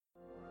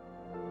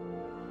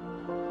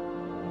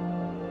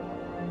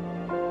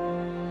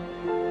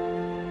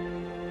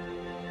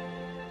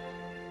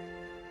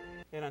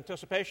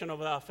anticipation of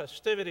the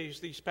festivities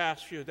these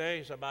past few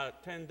days,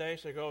 about 10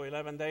 days ago,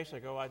 11 days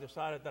ago, I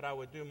decided that I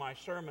would do my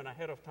sermon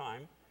ahead of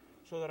time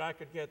so that I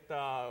could get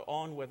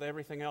on with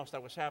everything else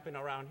that was happening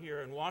around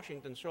here in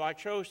Washington. So I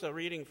chose the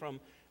reading from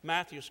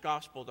Matthew's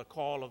Gospel, the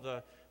call of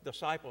the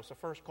disciples, the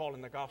first call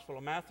in the Gospel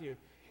of Matthew.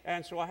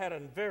 And so I had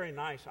a very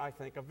nice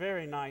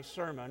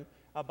sermon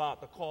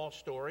about the call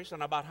stories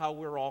and about how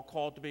we're all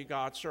called to be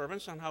God's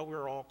servants and how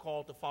we're all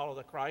called to follow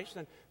the Christ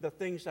and the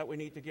things that we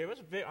need to give.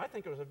 I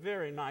think it was a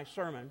very nice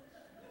sermon.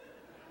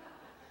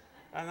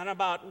 And then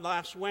about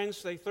last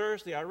Wednesday,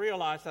 Thursday, I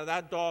realized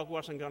that dog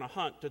wasn't going to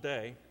hunt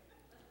today.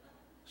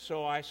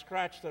 So I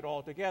scratched it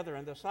all together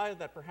and decided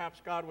that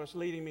perhaps God was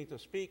leading me to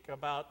speak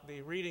about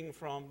the reading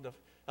from the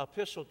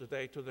epistle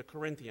today to the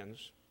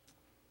Corinthians.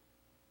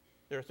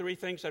 There are three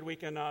things that we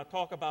can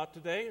talk about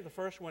today. The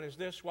first one is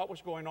this: what was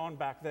going on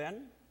back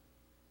then?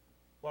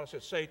 What does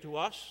it say to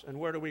us? And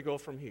where do we go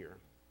from here?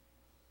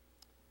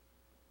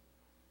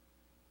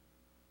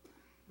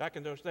 Back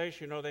in those days,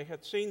 they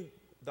had seen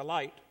the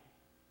light.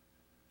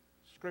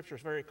 Scripture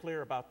is very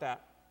clear about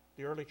that.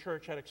 The early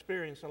church had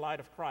experienced the light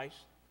of Christ,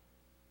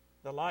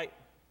 the light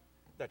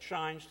that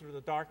shines through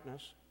the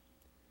darkness.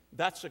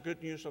 That's the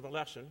good news of the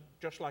lesson.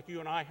 Just like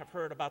you and I have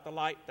heard about the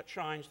light that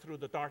shines through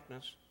the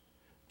darkness.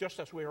 Just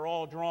as we are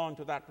all drawn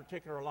to that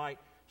particular light,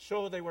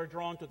 so they were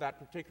drawn to that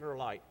particular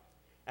light.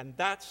 And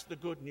that's the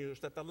good news,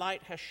 that the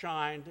light has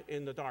shined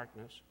in the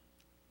darkness.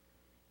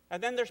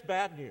 And then there's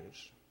bad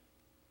news.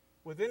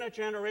 Within a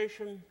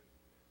generation,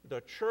 the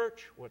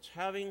church was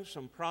having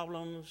some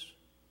problems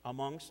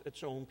amongst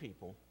its own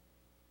people.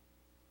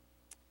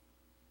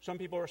 Some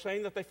people are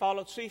saying that they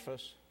followed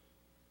Cephas,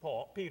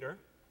 Peter,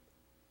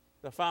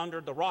 the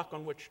founder, the rock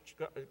on which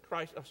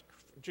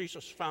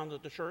Jesus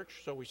founded the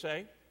church, so we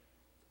say.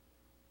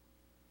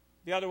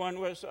 The other one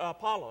was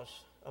Apollos,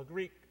 a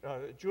Greek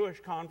Jewish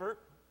convert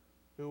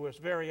who was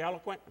very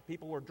eloquent.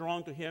 People were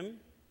drawn to him.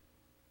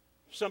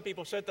 Some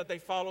people said that they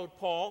followed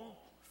Paul.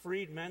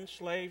 Freedmen,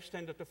 slaves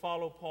tended to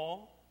follow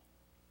Paul.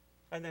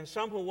 And then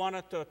some who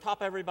wanted to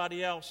top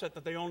everybody else said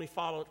that they only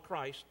followed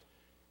Christ.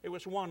 It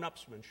was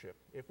one-upsmanship.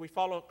 If we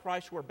follow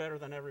Christ, we're better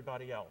than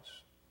everybody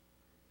else.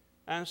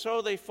 And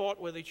so they fought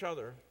with each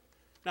other.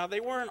 Now, they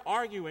weren't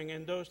arguing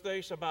in those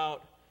days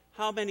about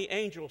how many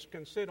angels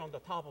can sit on the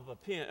top of a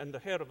pin and the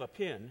head of a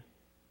pin.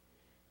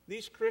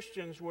 These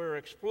Christians were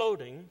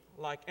exploding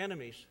like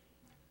enemies,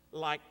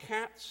 like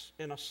cats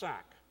in a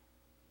sack.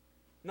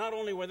 Not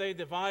only were they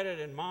divided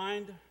in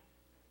mind,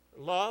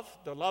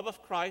 the love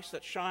of Christ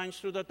that shines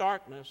through the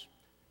darkness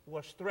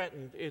was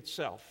threatened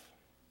itself.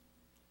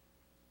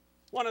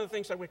 One of the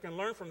things that we can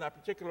learn from that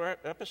particular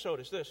episode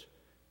is this: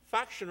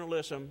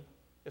 factionalism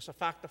is a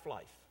fact of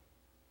life.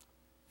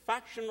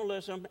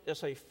 Factionalism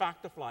is a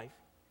fact of life.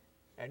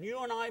 And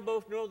you and I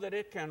both know that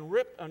it can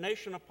rip a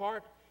nation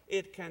apart,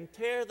 it can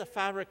tear the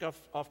fabric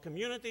of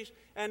communities,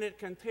 and it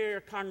can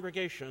tear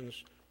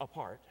congregations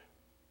apart.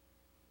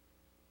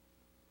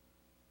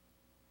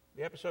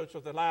 The episodes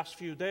of the last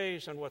few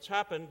days and what's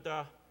happened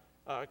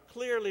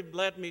clearly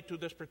led me to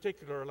this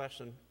particular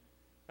lesson.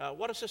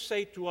 What does this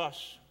say to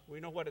us? We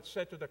know what it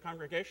said to the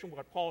congregation,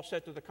 what Paul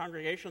said to the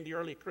congregation, the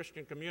early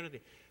Christian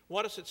community.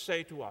 What does it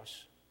say to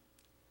us?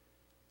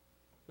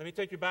 Let me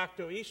take you back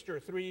to Easter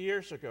 3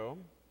 years ago.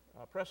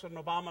 President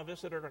Obama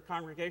visited our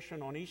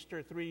congregation on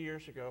Easter 3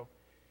 years ago,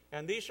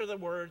 and these are the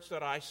words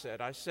that I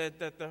said. I said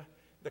that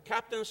the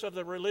captains of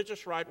the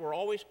religious right were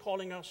always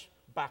calling us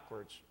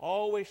backwards,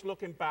 always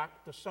looking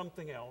back to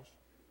something else,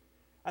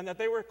 and that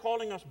they were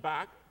calling us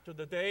back to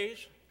the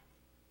days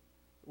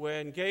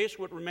when gays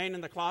would remain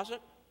in the closet,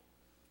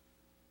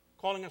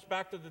 calling us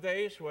back to the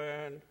days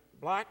when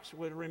blacks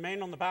would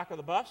remain on the back of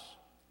the bus,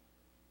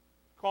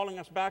 calling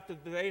us back to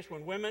the days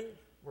when women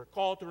were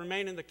called to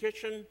remain in the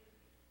kitchen,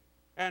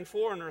 and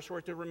foreigners were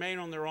to remain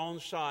on their own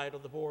side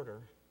of the border.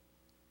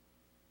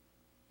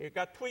 It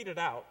got tweeted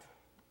out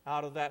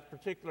of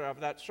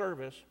that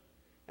service,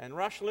 and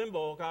Rush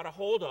Limbaugh got a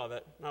hold of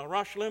it. Now,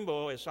 Rush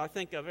Limbaugh is, I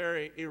think, a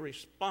very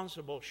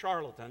irresponsible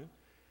charlatan,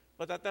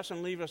 but that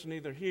doesn't leave us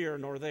neither here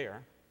nor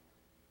there.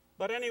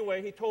 But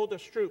anyway, he told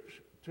his troops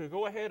to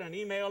go ahead and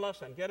email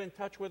us and get in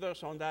touch with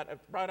us on that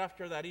right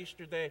after that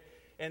Easter day,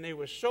 and it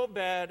was so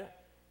bad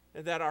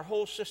that our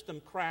whole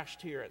system crashed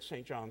here at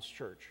St. John's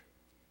Church.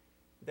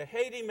 The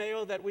hate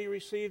email that we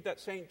received at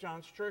St.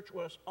 John's Church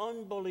was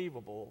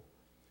unbelievable.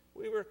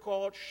 We were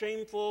called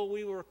shameful,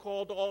 we were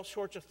called all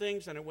sorts of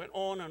things, and it went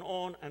on and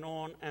on and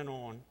on and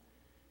on.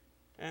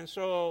 And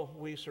so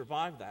we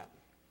survived that.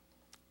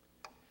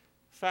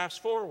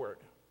 Fast forward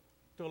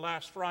to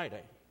last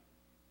Friday.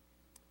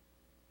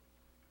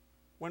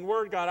 When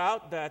word got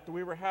out that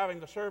we were having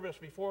the service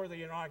before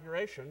the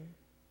inauguration,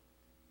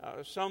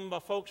 some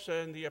folks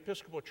in the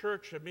Episcopal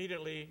Church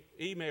immediately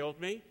emailed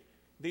me.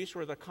 These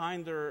were the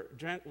kinder,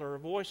 gentler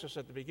voices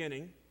at the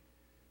beginning,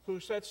 who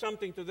said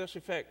something to this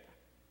effect: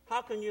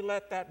 how can you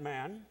let that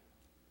man,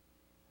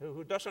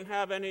 who doesn't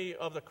have any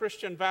of the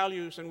Christian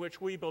values in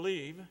which we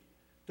believe,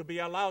 to be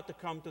allowed to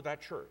come to that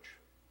church?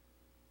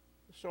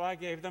 So I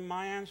gave them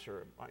my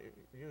answer, my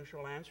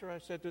usual answer. I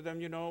said to them,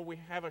 you know, we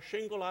have a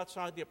shingle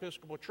outside the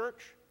Episcopal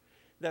Church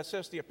that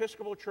says the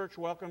Episcopal Church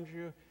welcomes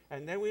you,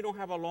 and then we don't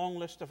have a long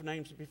list of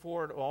names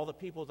before it, all the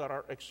people that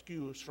are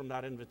excused from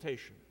that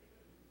invitation.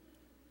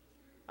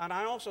 And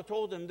I also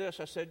told them this.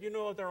 I said, you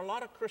know, there are a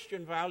lot of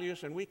Christian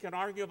values, and we can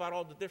argue about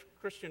all the different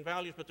Christian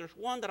values, but there's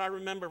one that I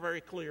remember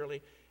very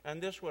clearly,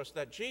 and this was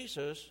that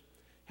Jesus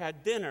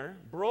had dinner,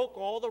 broke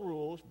all the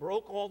rules,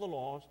 broke all the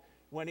laws,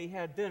 when he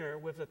had dinner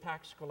with the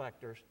tax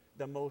collectors,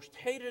 the most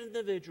hated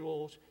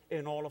individuals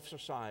in all of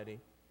society.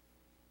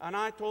 And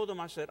I told him,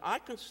 I said, I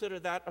consider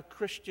that a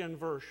Christian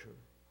virtue,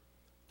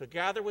 to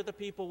gather with the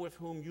people with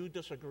whom you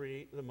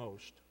disagree the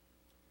most.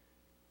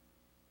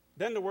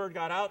 Then the word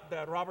got out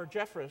that Robert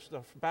Jeffress,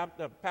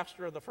 the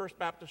pastor of the First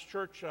Baptist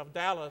Church of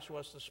Dallas,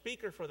 was the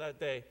speaker for that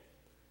day.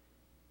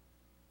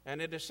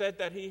 And it is said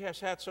that he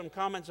has had some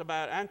comments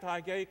about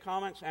anti-gay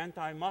comments,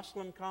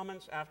 anti-Muslim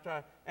comments,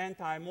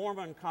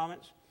 anti-Mormon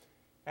comments.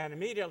 And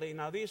immediately,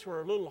 now these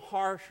were a little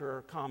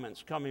harsher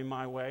comments coming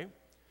my way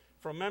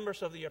from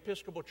members of the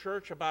Episcopal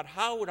Church about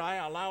how would I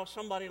allow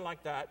somebody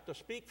like that to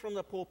speak from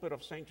the pulpit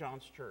of St.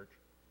 John's Church?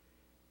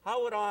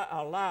 How would I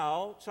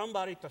allow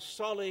somebody to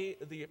sully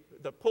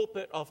the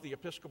pulpit of the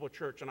Episcopal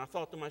Church? And I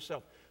thought to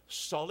myself,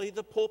 sully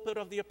the pulpit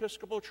of the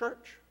Episcopal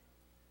Church?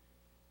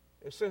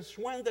 Since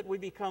when did we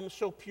become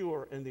so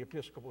pure in the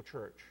Episcopal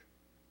Church?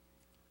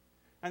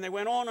 And they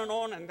went on,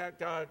 and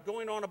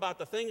going on about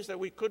the things that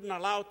we couldn't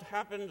allow to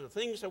happen, the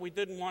things that we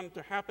didn't want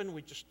to happen.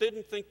 We just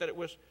didn't think that it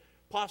was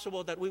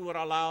possible that we would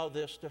allow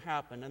this to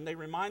happen. And they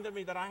reminded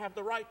me that I have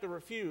the right to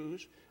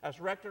refuse,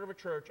 as rector of a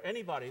church,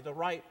 anybody the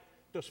right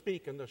to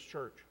speak in this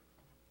church.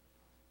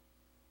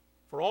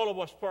 For all of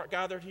us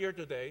gathered here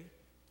today,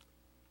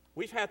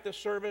 we've had this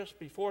service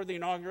before the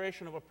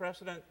inauguration of a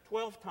president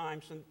 12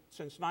 times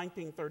since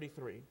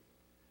 1933.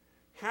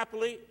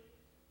 Happily,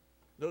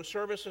 those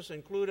services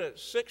included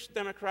 6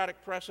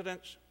 Democratic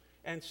presidents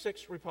and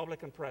 6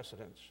 Republican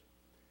presidents.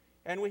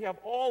 And we have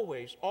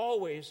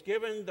always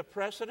given the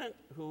president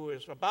who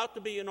is about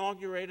to be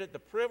inaugurated the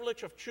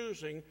privilege of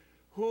choosing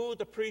who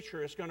the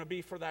preacher is going to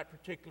be for that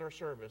particular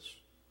service.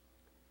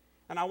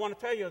 And I want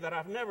to tell you that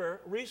I've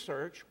never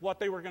researched what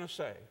they were going to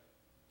say.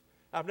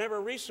 I've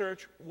never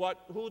researched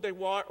who they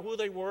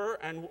were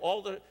and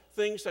all the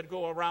things that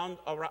go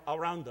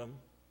around them.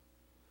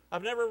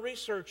 I've never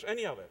researched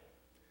any of it.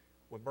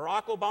 When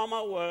Barack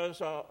Obama was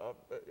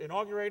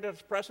inaugurated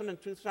as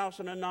president in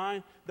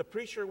 2009, the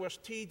preacher was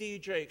T.D.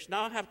 Jakes.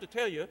 Now I have to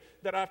tell you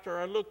that after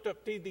I looked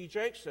up T.D.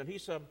 Jakes, and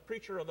he's a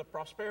preacher of the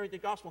prosperity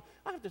gospel,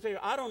 I have to tell you,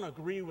 I don't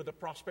agree with the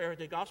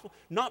prosperity gospel,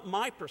 not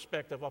my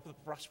perspective of the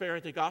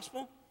prosperity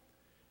gospel.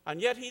 And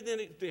yet,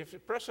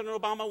 if President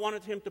Obama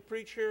wanted him to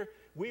preach here,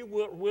 we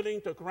were willing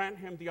to grant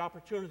him the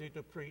opportunity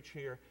to preach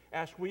here,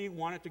 as we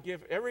wanted to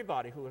give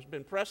everybody who has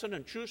been present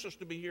and chooses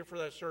to be here for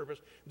that service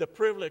the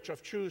privilege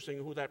of choosing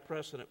who that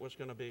president was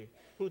going to be,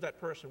 who that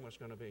person was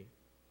going to be.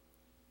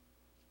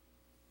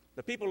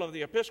 The people of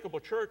the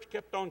Episcopal Church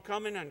kept on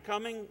coming and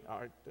coming.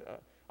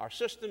 Our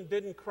system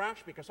didn't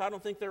crash because I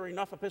don't think there are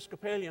enough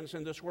Episcopalians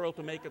in this world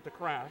to make it to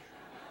crash.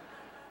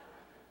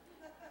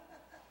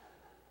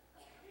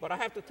 But I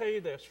have to tell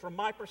you this, from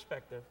my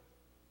perspective,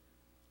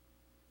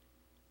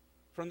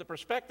 from the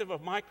perspective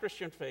of my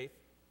Christian faith,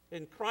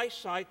 in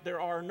Christ's sight there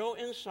are no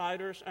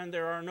insiders and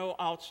there are no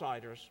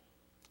outsiders.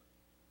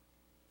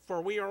 For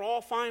we are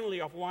all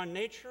finally of one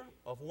nature,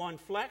 of one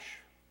flesh,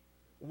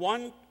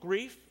 one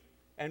grief,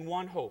 and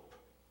one hope.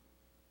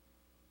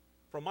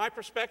 From my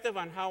perspective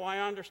on how I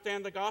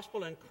understand the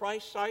gospel in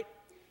Christ's sight,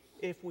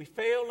 if we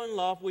fail in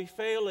love, we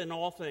fail in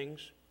all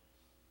things.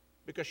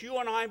 Because you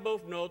and I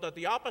both know that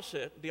the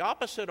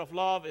opposite of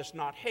love is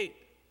not hate.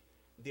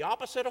 The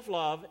opposite of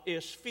love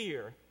is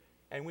fear.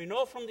 And we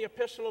know from the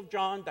Epistle of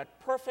John that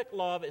perfect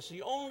love is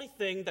the only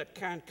thing that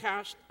can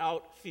cast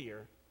out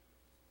fear.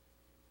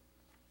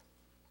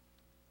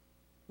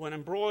 When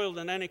embroiled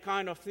in any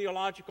kind of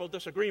theological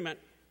disagreement,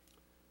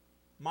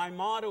 my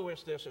motto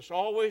is this: it's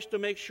always to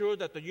make sure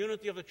that the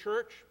unity of the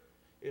church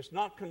is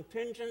not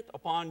contingent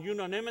upon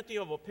unanimity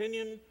of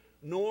opinion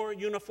nor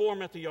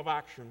uniformity of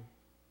action.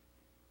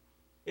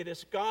 It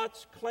is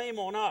God's claim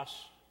on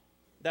us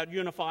that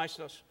unifies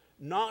us,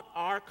 not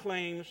our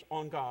claims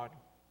on God.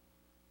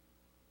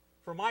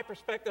 From my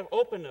perspective,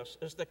 openness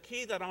is the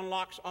key that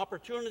unlocks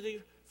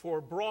opportunity for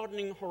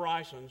broadening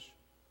horizons,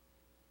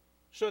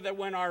 so that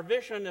when our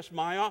vision is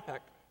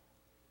myopic,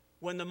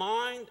 when the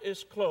mind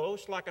is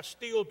closed like a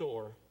steel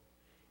door,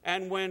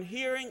 and when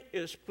hearing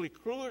is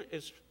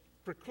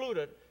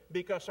precluded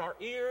because our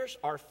ears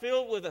are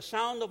filled with the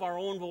sound of our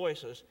own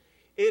voices,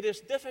 it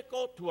is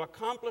difficult to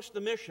accomplish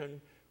the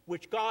mission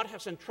which God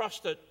has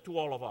entrusted to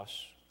all of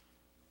us.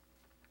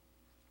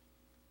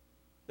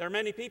 There are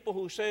many people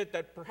who said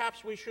that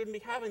perhaps we shouldn't be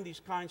having these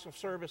kinds of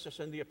services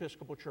in the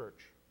Episcopal Church.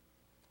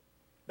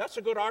 That's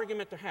a good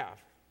argument to have,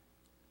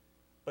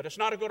 but it's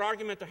not a good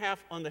argument to have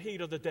on the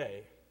heat of the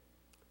day.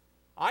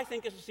 I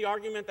think it's the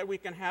argument that we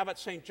can have at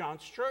St.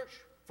 John's Church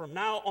from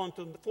now on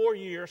to 4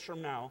 years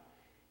from now,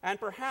 and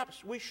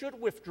perhaps we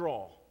should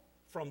withdraw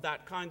from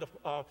that kind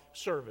of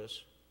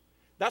service.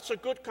 That's a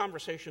good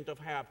conversation to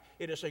have.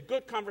 It is a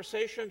good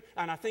conversation,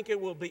 and I think it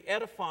will be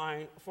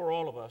edifying for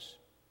all of us.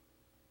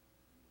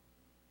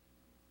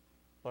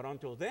 But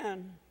until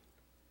then,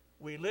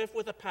 we live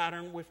with the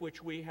pattern with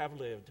which we have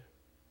lived.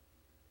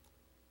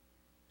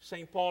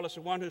 St. Paul is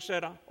the one who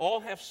said, all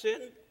have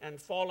sinned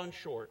and fallen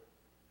short.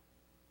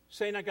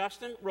 St.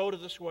 Augustine wrote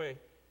it this way: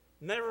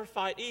 never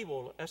fight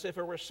evil as if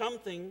it were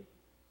something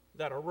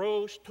that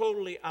arose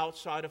totally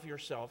outside of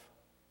yourself,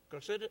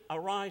 because it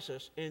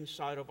arises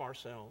inside of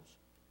ourselves.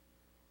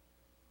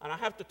 And I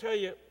have to tell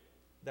you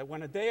that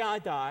when the day I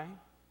die,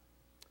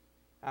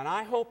 and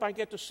I hope I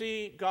get to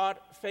see God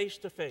face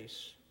to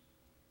face,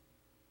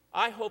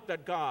 I hope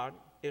that God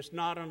is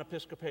not an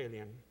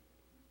Episcopalian.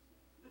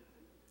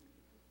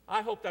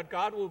 I hope that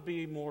God will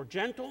be more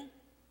gentle,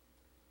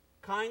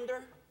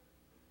 kinder,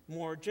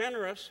 more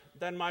generous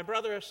than my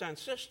brothers and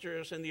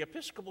sisters in the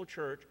Episcopal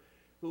Church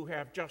who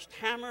have just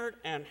hammered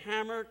and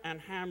hammered and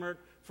hammered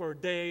for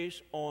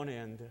days on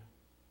end.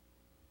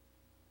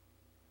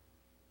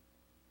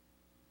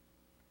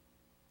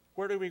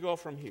 Where do we go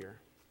from here?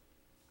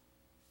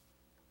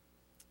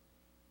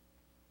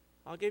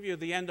 I'll give you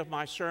the end of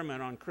my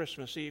sermon on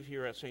Christmas Eve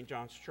here at St.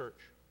 John's Church.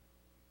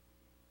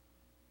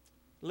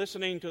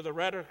 Listening to the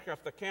rhetoric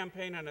of the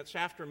campaign and its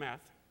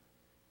aftermath,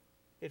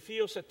 it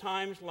feels at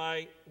times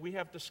like we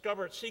have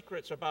discovered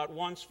secrets about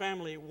one's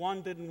family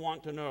one didn't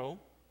want to know.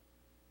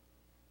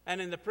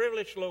 And in the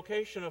privileged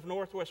location of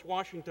Northwest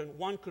Washington,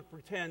 one could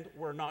pretend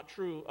we're not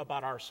true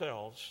about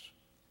ourselves.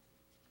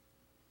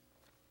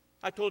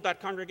 I told that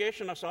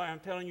congregation, as I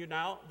am telling you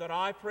now, that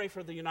I pray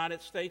for the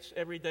United States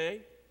every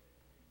day.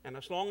 And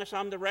as long as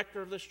I'm the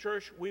rector of this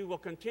church, we will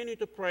continue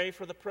to pray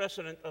for the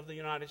President of the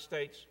United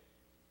States.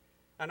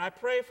 And I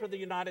pray for the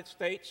United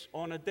States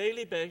on a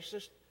daily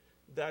basis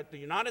that the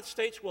United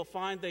States will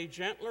find a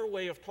gentler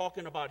way of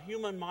talking about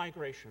human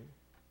migration.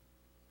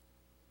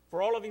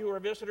 For all of you who are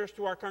visitors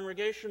to our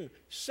congregation,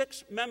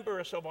 6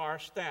 members of our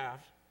staff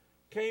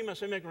came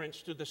as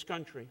immigrants to this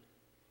country.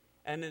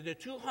 And in the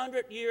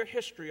 200-year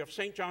history of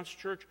St. John's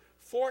Church,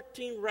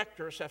 14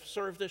 rectors have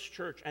served this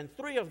church, and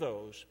 3 of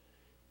those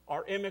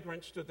are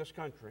immigrants to this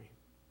country.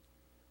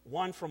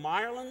 1 from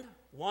Ireland,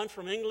 1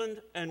 from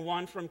England, and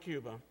 1 from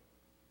Cuba.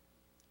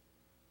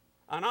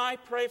 And I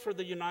pray for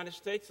the United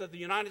States that the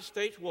United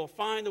States will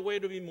find a way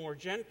to be more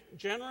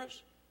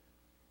generous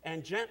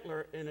and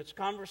gentler in its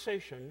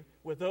conversation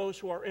with those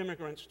who are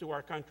immigrants to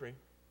our country.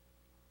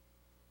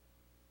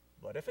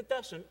 But if it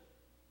doesn't,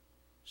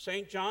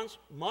 St. John's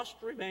must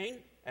remain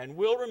and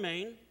will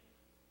remain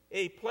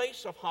a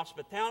place of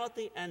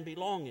hospitality and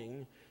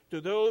belonging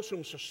to those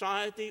whom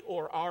society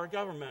or our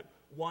government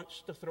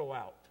wants to throw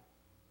out.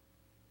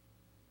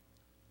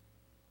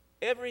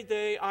 Every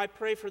day I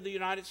pray for the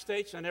United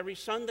States, and every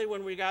Sunday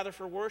when we gather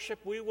for worship,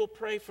 we will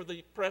pray for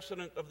the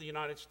President of the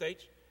United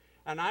States.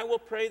 And I will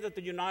pray that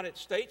the United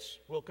States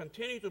will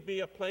continue to be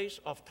a place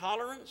of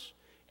tolerance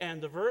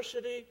and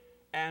diversity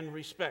and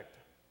respect.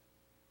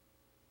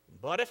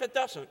 But if it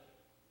doesn't,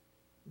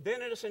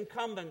 then it is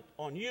incumbent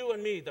on you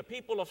and me, the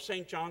people of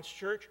St. John's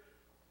Church,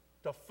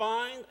 to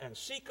find and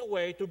seek a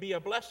way to be a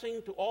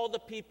blessing to all the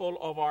people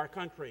of our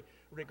country,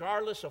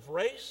 regardless of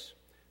race,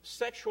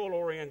 sexual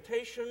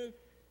orientation,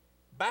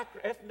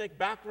 ethnic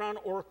background,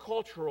 or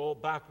cultural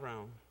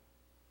background.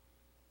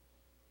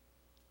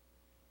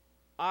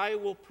 I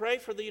will pray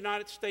for the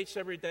United States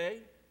every day,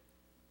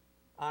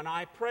 and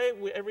I pray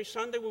every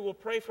Sunday we will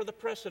pray for the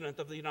President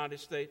of the United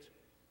States,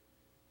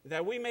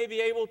 that we may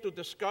be able to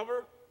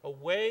discover a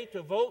way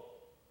to vote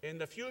in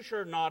the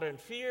future, not in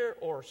fear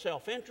or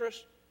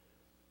self-interest,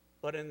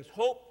 but in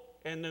hope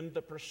and in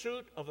the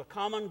pursuit of the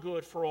common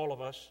good for all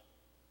of us.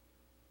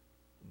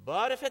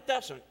 But if it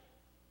doesn't,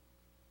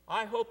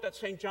 I hope that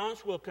St.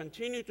 John's will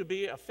continue to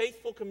be a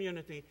faithful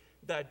community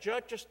that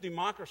judges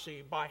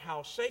democracy by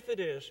how safe it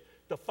is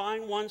to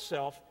find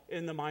oneself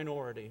in the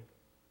minority.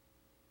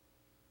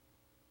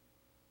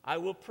 I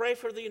will pray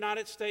for the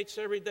United States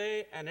every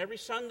day, and every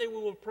Sunday we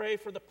will pray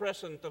for the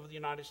President of the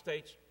United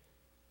States,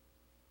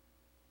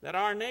 that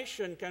our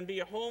nation can be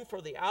a home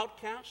for the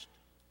outcast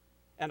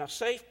and a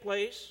safe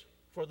place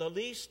for the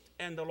least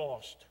and the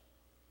lost.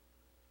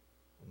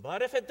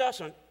 But if it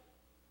doesn't,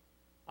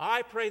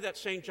 I pray that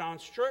St.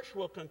 John's Church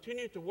will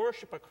continue to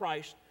worship a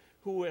Christ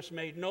who is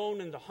made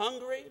known in the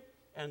hungry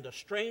and the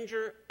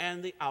stranger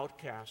and the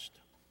outcast.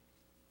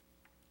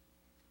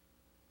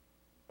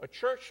 A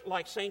church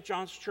like St.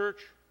 John's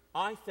Church,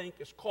 I think,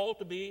 is called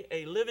to be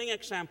a living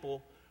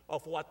example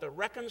of what the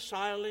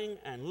reconciling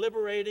and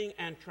liberating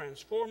and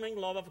transforming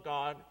love of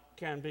God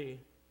can be.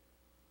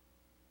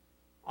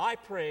 I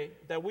pray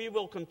that we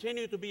will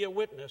continue to be a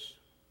witness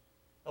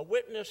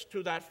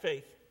to that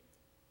faith,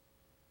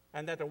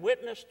 and that a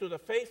witness to the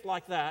faith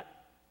like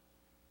that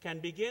can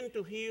begin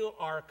to heal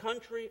our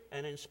country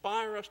and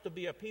inspire us to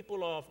be a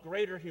people of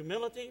greater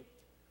humility,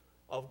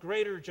 of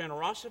greater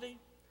generosity,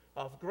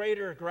 of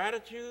greater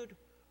gratitude,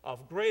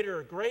 of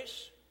greater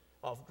grace,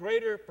 of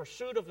greater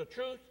pursuit of the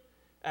truth,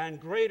 and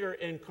greater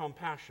in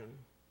compassion.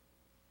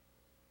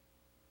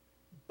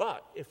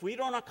 But if we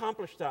don't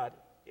accomplish that,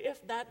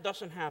 if that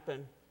doesn't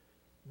happen,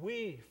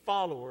 we,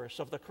 followers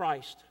of the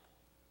Christ,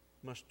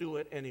 must do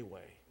it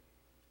anyway.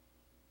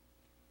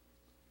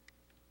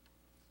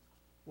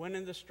 When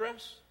in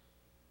distress,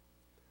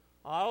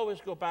 I always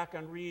go back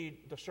and read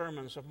the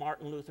sermons of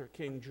Martin Luther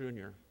King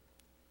Jr.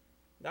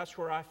 That's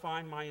where I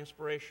find my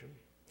inspiration.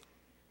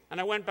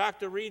 And I went back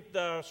to read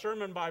the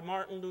sermon by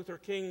Martin Luther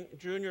King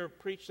Jr.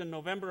 preached in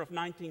November of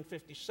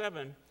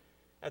 1957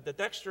 at the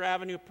Dexter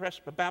Avenue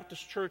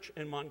Baptist Church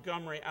in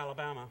Montgomery,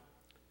 Alabama.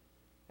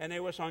 And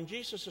it was on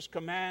Jesus'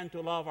 command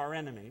to love our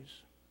enemies.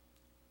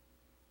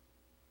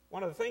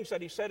 One of the things that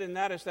he said in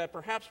that is that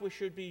perhaps we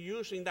should be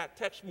using that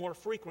text more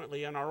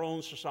frequently in our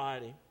own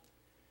society.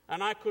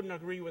 And I couldn't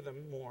agree with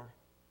him more.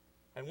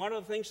 And one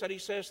of the things that he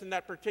says in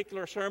that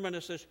particular sermon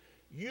is this: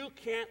 you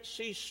can't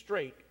see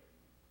straight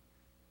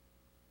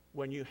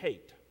when you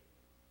hate.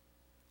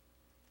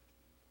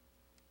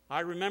 I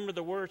remember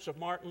the words of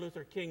Martin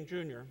Luther King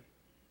Jr.,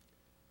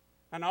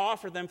 and I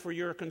offer them for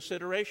your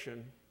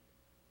consideration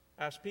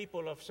as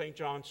people of St.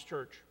 John's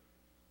Church.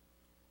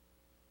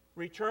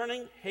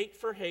 Returning hate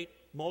for hate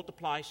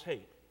multiplies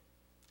hate,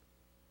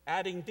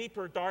 adding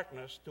deeper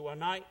darkness to a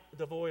night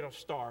devoid of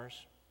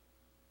stars.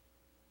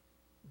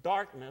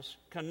 Darkness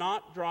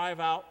cannot drive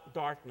out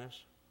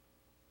darkness.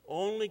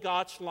 Only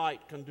God's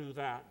light can do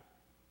that.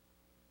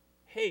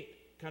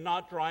 Hate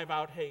cannot drive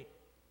out hate.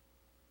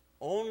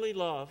 Only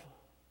love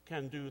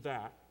can do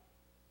that.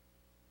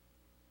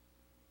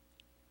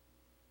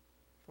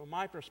 From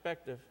my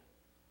perspective,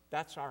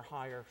 that's our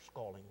higher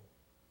calling.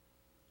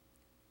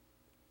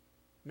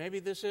 Maybe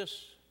this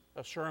is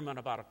a sermon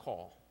about a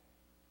call.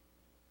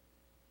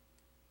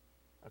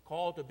 A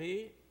call to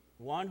be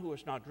one who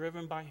is not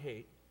driven by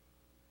hate,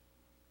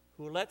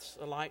 who lets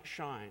the light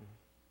shine,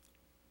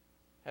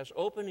 has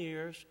open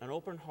ears and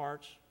open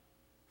hearts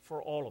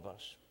for all of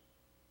us,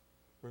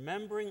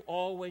 remembering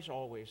always,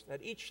 always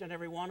that each and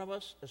every one of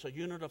us is a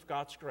unit of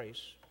God's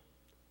grace,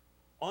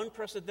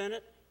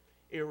 unprecedented,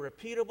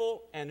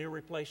 irrepeatable, and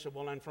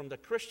irreplaceable. And from the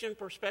Christian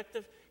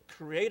perspective,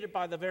 created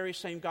by the very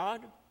same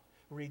God,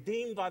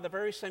 redeemed by the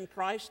very same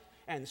Christ,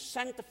 and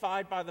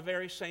sanctified by the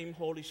very same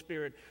Holy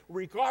Spirit,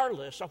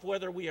 regardless of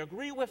whether we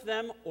agree with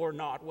them or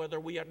not,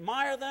 whether we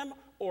admire them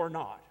or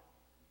not.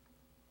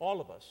 All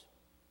of us,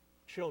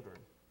 children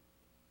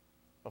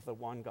of the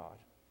one God.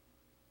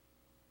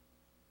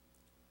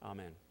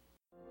 Amen.